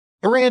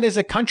Iran is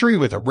a country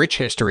with a rich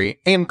history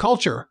and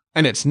culture,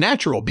 and its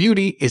natural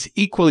beauty is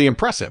equally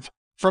impressive.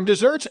 From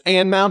deserts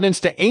and mountains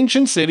to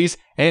ancient cities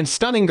and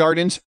stunning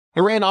gardens,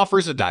 Iran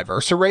offers a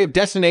diverse array of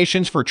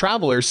destinations for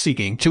travelers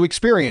seeking to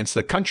experience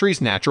the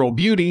country's natural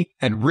beauty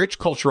and rich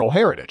cultural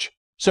heritage.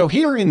 So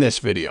here in this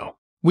video,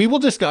 we will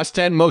discuss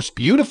 10 most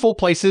beautiful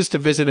places to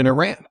visit in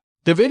Iran.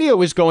 The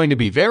video is going to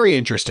be very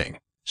interesting,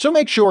 so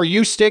make sure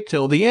you stick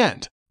till the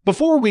end.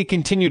 Before we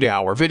continue to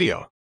our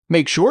video,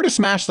 make sure to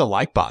smash the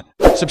like button,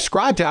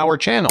 subscribe to our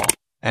channel,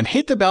 and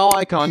hit the bell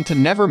icon to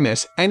never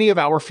miss any of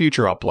our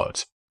future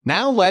uploads.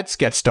 Now let's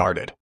get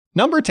started.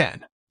 Number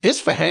 10.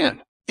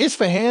 Isfahan.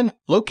 Isfahan,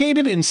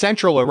 located in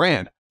central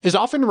Iran, is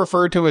often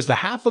referred to as the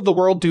half of the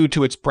world due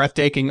to its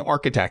breathtaking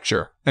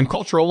architecture and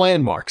cultural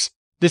landmarks.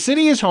 The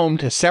city is home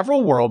to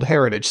several World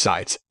Heritage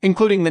Sites,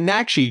 including the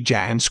Nakshi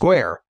Jahan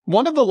Square,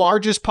 one of the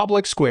largest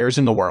public squares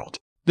in the world.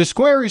 The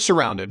square is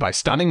surrounded by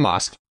stunning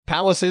mosques,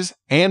 palaces,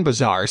 and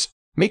bazaars,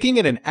 making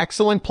it an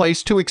excellent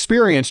place to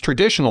experience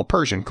traditional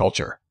Persian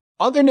culture.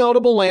 Other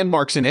notable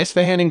landmarks in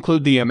Isfahan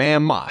include the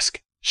Imam Mosque,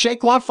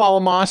 Sheikh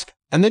Lotfallah Mosque,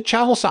 and the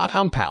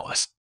Chahal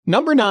Palace.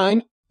 Number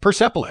 9.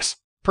 Persepolis.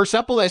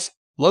 Persepolis,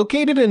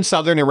 located in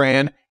southern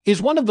Iran,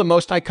 is one of the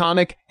most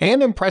iconic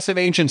and impressive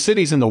ancient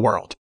cities in the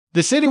world.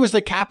 The city was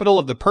the capital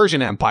of the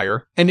Persian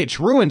Empire, and its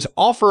ruins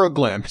offer a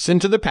glimpse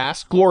into the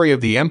past glory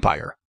of the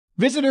empire.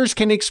 Visitors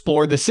can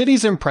explore the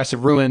city's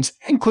impressive ruins,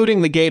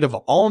 including the Gate of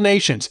All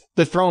Nations,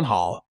 the Throne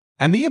Hall,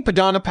 and the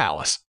Ipadana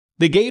Palace.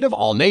 The Gate of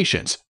All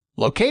Nations,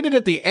 located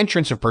at the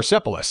entrance of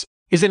Persepolis,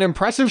 is an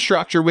impressive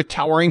structure with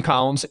towering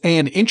columns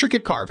and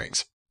intricate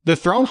carvings. The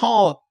Throne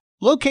Hall,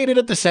 located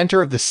at the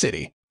center of the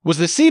city, was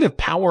the seat of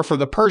power for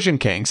the Persian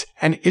kings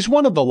and is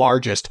one of the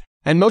largest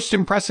and most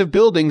impressive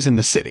buildings in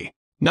the city.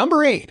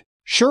 Number 8.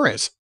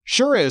 Shiraz.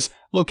 Shiraz,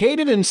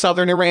 located in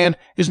southern Iran,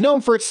 is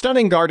known for its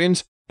stunning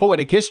gardens,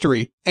 poetic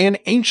history, and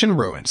ancient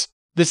ruins.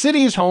 The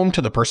city is home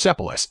to the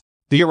Persepolis,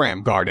 the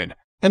Aram Garden,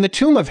 and the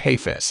Tomb of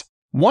Hafiz,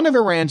 one of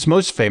Iran's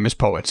most famous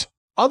poets.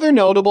 Other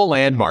notable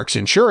landmarks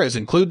in Shiraz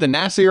include the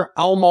Nasir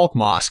al-Mulk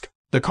Mosque,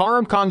 the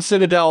Karam Khan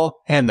Citadel,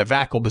 and the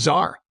Vakil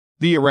Bazaar.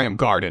 The Aram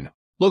Garden,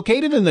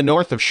 located in the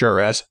north of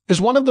Shiraz,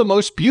 is one of the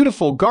most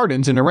beautiful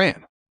gardens in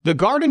Iran. The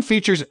garden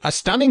features a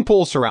stunning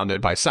pool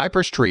surrounded by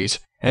cypress trees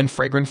and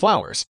fragrant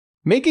flowers,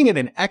 making it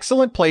an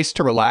excellent place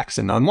to relax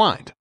and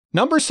unwind.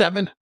 Number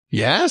 7.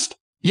 Yazd.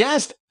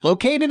 Yazd,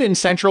 located in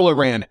central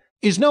Iran,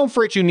 is known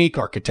for its unique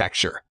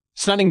architecture,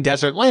 stunning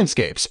desert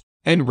landscapes,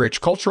 and rich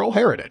cultural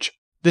heritage.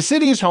 The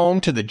city is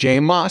home to the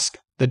Jame Mosque,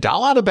 the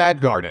Dalatabad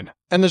Garden,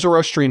 and the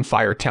Zoroastrian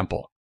Fire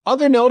Temple.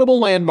 Other notable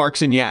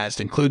landmarks in Yazd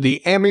include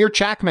the Amir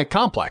Chakmak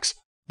Complex,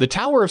 the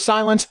Tower of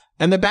Silence,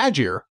 and the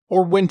Bajir,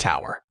 or Wind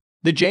Tower.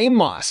 The Jame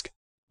Mosque,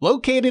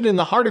 located in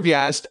the heart of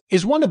Yazd,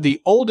 is one of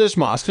the oldest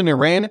mosques in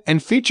Iran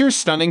and features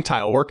stunning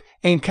tilework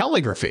and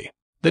calligraphy.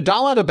 The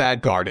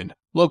Dalatabad Garden,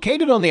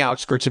 located on the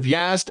outskirts of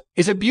Yazd,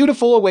 is a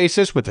beautiful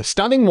oasis with a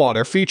stunning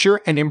water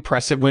feature and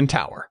impressive wind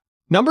tower.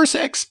 Number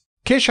 6.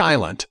 Kish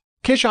Island.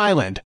 Kish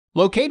Island,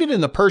 located in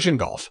the Persian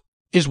Gulf,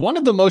 is one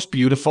of the most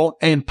beautiful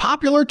and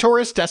popular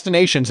tourist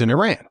destinations in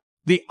Iran.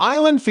 The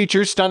island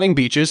features stunning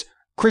beaches,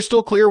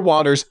 crystal clear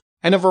waters,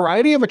 and a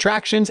variety of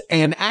attractions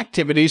and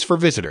activities for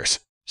visitors.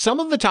 Some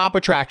of the top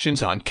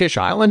attractions on Kish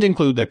Island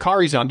include the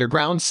Kari's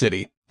underground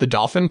city, the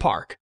Dolphin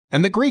Park,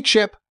 and the Greek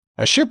Ship,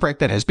 a shipwreck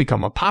that has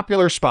become a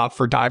popular spot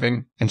for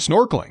diving and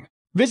snorkeling.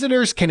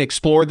 Visitors can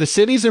explore the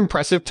city's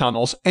impressive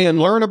tunnels and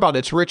learn about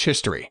its rich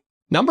history.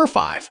 Number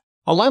 5.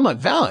 Alamut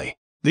Valley.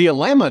 The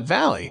Alamut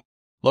Valley,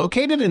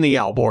 located in the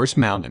Alborz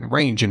mountain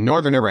range in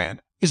northern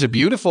Iran, is a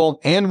beautiful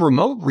and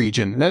remote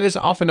region that is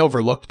often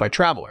overlooked by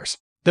travelers.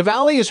 The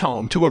valley is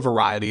home to a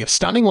variety of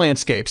stunning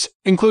landscapes,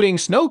 including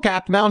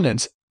snow-capped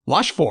mountains,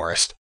 lush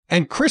forest,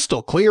 and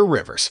crystal-clear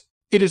rivers.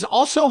 It is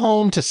also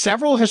home to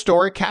several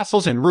historic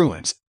castles and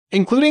ruins,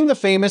 including the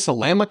famous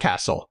Alamut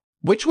Castle,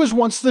 which was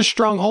once the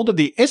stronghold of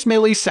the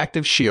Ismaili sect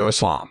of Shia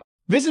Islam.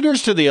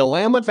 Visitors to the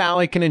Alamut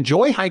Valley can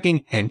enjoy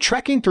hiking and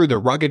trekking through the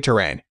rugged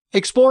terrain,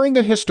 exploring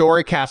the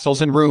historic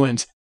castles and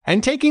ruins,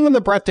 and taking in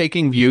the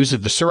breathtaking views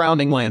of the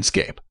surrounding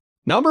landscape.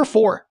 Number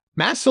 4.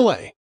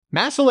 Masaleh.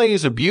 Masaleh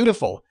is a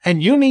beautiful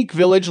and unique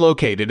village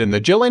located in the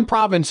Jilin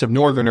province of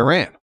northern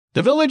Iran.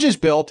 The village is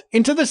built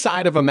into the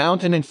side of a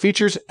mountain and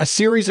features a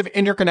series of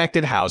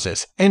interconnected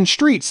houses and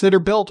streets that are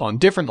built on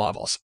different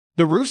levels.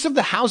 The roofs of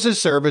the houses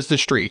serve as the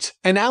streets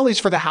and alleys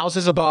for the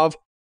houses above,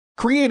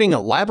 creating a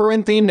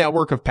labyrinthine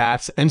network of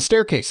paths and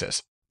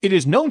staircases. It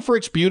is known for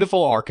its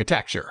beautiful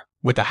architecture,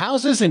 with the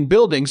houses and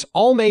buildings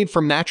all made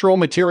from natural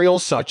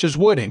materials such as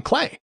wood and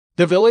clay.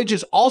 The village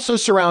is also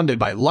surrounded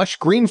by lush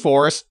green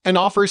forests and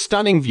offers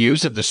stunning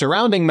views of the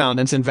surrounding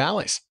mountains and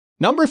valleys.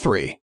 Number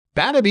 3.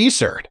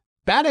 Badab-e-Sird.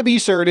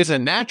 Badab-e-Sird is a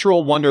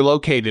natural wonder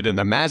located in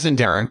the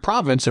Mazandaran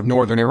province of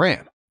northern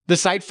Iran. The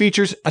site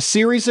features a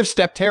series of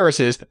step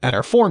terraces that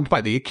are formed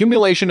by the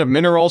accumulation of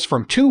minerals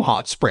from 2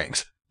 hot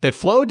springs that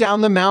flow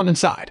down the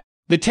mountainside.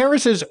 The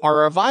terraces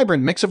are a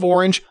vibrant mix of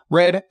orange,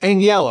 red,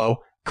 and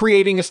yellow,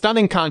 creating a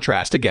stunning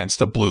contrast against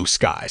the blue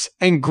skies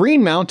and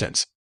green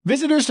mountains.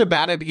 Visitors to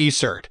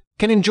Badab-e-Sird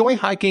can enjoy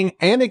hiking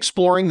and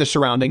exploring the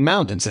surrounding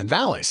mountains and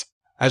valleys,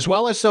 as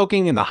well as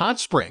soaking in the hot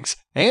springs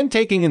and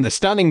taking in the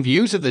stunning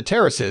views of the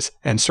terraces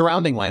and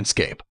surrounding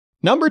landscape.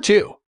 Number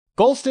 2.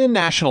 Golestan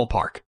National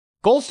Park.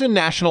 Golestan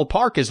National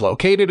Park is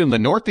located in the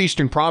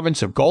northeastern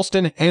province of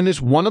Golestan and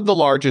is one of the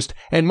largest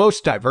and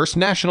most diverse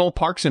national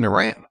parks in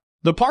Iran.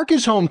 The park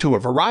is home to a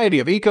variety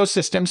of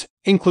ecosystems,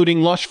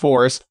 including lush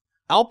forests,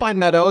 alpine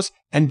meadows,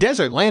 and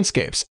desert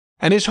landscapes,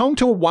 and is home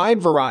to a wide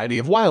variety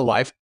of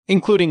wildlife,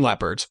 including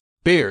leopards,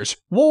 bears,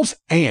 wolves,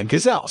 and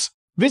gazelles.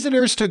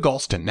 Visitors to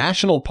Golestan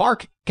National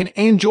Park can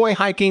enjoy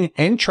hiking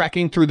and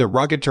trekking through the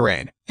rugged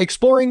terrain,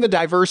 exploring the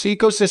diverse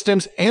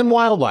ecosystems and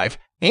wildlife,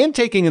 and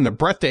taking in the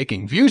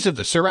breathtaking views of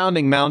the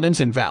surrounding mountains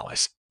and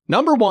valleys.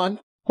 Number 1.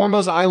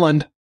 Hormuz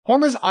Island.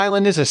 Hormuz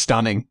Island is a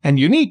stunning and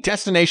unique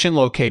destination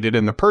located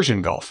in the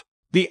Persian Gulf.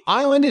 The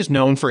island is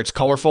known for its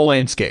colorful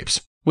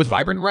landscapes, with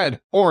vibrant red,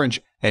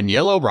 orange, and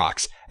yellow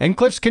rocks and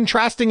cliffs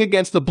contrasting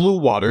against the blue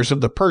waters of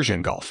the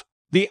Persian Gulf.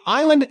 The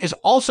island is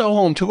also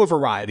home to a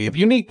variety of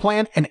unique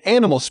plant and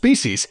animal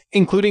species,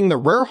 including the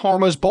rare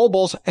Hormuz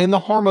bulbuls and the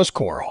Hormuz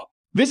coral.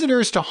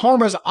 Visitors to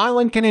Hormuz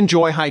Island can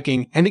enjoy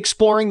hiking and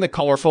exploring the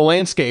colorful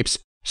landscapes,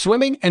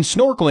 swimming and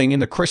snorkeling in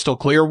the crystal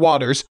clear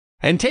waters,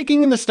 and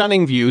taking in the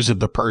stunning views of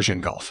the Persian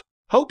Gulf.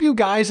 Hope you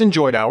guys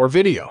enjoyed our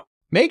video.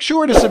 Make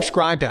sure to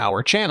subscribe to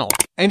our channel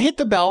and hit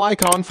the bell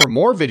icon for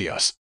more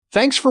videos.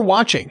 Thanks for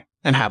watching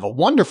and have a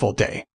wonderful day.